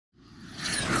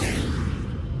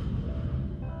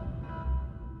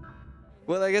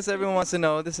Well, I guess everyone wants to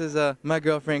know. This is my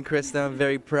girlfriend, Krista. I'm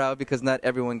very proud because not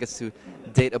everyone gets to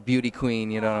date a beauty queen,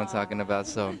 you know what I'm talking about.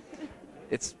 So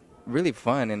it's really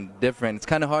fun and different. It's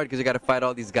kind of hard because you got to fight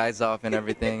all these guys off and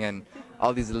everything and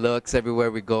all these looks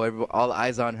everywhere we go, all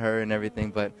eyes on her and everything.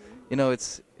 But, you know,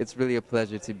 it's really a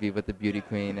pleasure to be with the beauty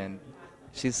queen. And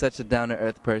she's such a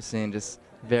down-to-earth person, just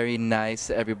very nice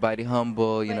to everybody,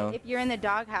 humble, you know. If you're in the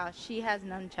doghouse, she has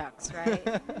nunchucks,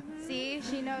 right? See,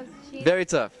 she knows. Very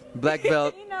tough. Black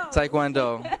belt,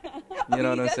 taekwondo. You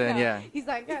know what I'm saying? Know. Yeah. He's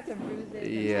like, got some bruises.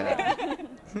 Yeah.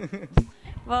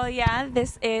 Well, yeah,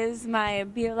 this is my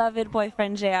beloved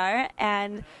boyfriend, JayR,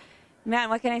 and man,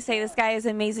 what can I say? This guy is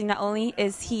amazing. Not only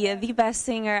is he the best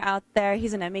singer out there,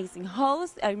 he's an amazing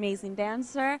host, an amazing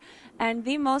dancer, and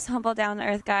the most humble,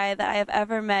 down-to-earth guy that I have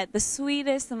ever met. The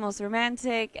sweetest, the most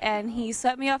romantic, and he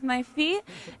swept me off my feet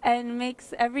and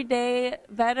makes every day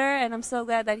better, and I'm so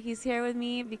glad that he's here with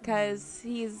me because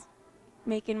he's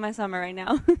making my summer right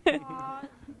now. Aww,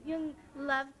 yung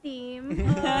love team.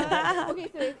 Okay,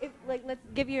 so if like, let's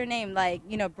give you your name, like,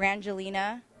 you know,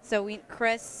 Brangelina. So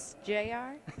Chris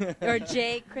JayR or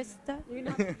J Krista. You're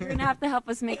gonna have to help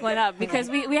us make one up because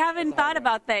we haven't thought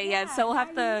about that yet. So we'll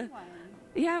have to.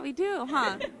 Yeah, we do,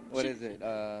 huh? What is it?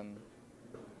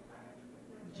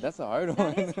 That's a hard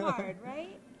one. It's hard,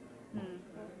 right?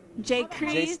 JayR.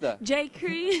 JayR.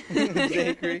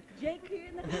 JayR.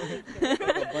 JayR.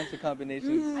 A bunch of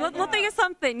combinations. We'll think of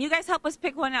something. You guys help us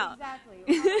pick one out. Exactly.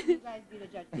 You guys be the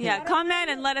judge. Yeah, comment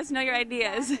and let us know your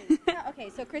ideas. Yeah, okay,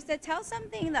 so Krista, tell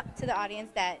something to the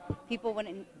audience that people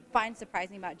wouldn't find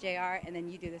surprising about JayR, and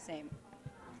then you do the same.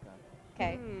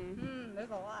 Okay. There's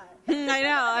a lot. I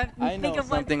know. I know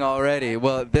something already.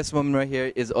 Well, this woman right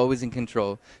here is always in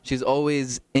control. She's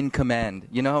always in command.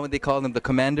 You know how they call them the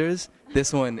commanders?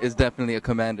 This one is definitely a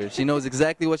commander. She knows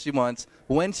exactly what she wants,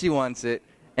 when she wants it,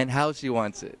 and how she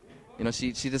wants it. You know,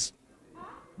 she just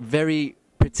very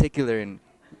particular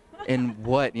in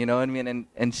what, you know what I mean?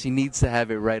 And she needs to have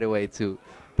it right away, too.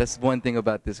 That's one thing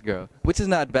about this girl. Which is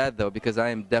not bad, though, because I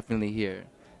am definitely here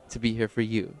to be here for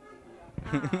you.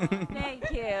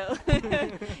 Thank you.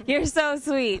 You're so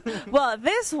sweet. Well,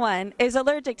 this one is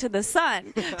allergic to the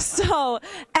sun, so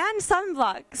and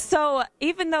sunblock. So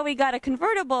even though we got a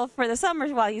convertible for the summer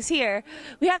while he's here,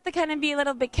 we have to kind of be a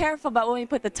little bit careful about when we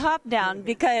put the top down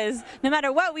because no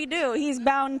matter what we do, he's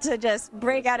bound to just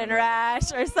break out in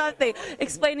rash or something.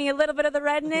 Explaining a little bit of the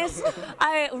redness.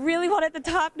 I really wanted the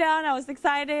top down. I was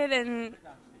excited and.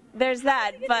 There's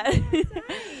that, but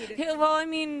well, I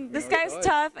mean, this guy's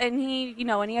tough, and he, you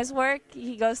know, when he has work,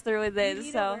 he goes through with it. You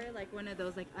need so to wear like one of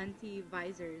those like auntie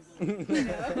visors.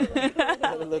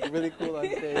 That'll look really cool on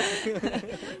stage.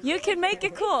 You can make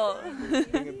it cool.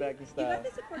 Bring it back in style. You have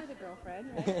the support of the girlfriend.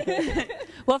 Right?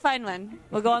 We'll find one.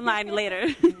 We'll go online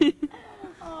later.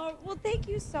 Oh, well, thank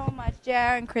you so much,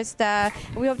 JayR and Krista.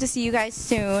 We hope to see you guys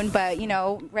soon, but, you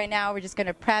know, right now we're just going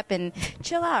to prep and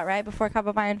chill out, right, before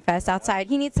Kababayan Fest outside.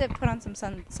 He needs to put on some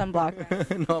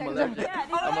sunblock. No, I'm allergic.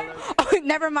 Oh,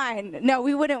 never mind. No,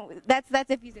 we wouldn't. That's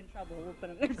if he's in trouble. We'll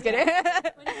put him. I'm just kidding.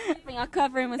 When he's sleeping, I'll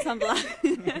cover him with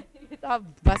sunblock. I'll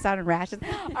bust out in rashes.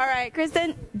 All right,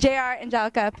 Kristen, JayR,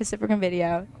 Angelica, Pacific Rim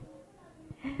Video.